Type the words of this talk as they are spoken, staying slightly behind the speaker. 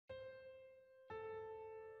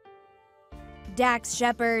Dax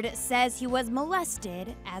Shepard says he was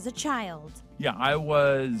molested as a child. Yeah, I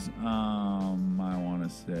was, I want to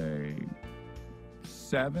say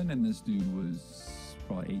 7, and this dude was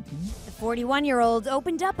probably 18. The 41-year-old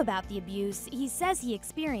opened up about the abuse he says he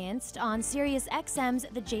experienced on Sirius XM's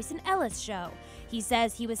The Jason Ellis Show. He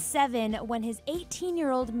says he was 7 when his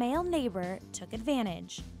 18-year-old male neighbor took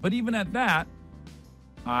advantage. But even at that,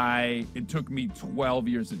 it took me 12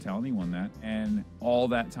 years to tell anyone that, and all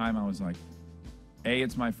that time I was like, A,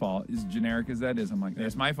 it's my fault. As generic as that is, I'm like,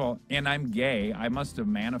 it's my fault. And I'm gay. I must have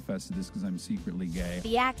manifested this because I'm secretly gay.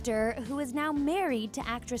 The actor, who is now married to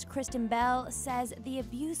actress Kristen Bell, says the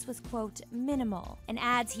abuse was, quote, minimal, and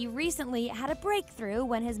adds he recently had a breakthrough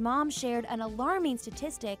when his mom shared an alarming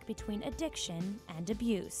statistic between addiction and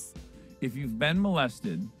abuse. If you've been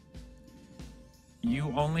molested,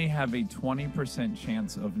 you only have a 20%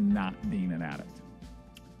 chance of not being an addict.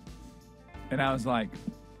 And I was like,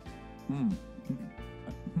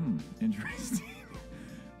 interesting.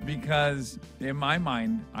 Because in my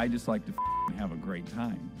mind, I just like to have a great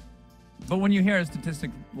time. But when you hear a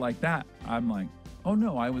statistic like that, I'm like, oh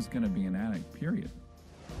no, I was going to be an addict, period.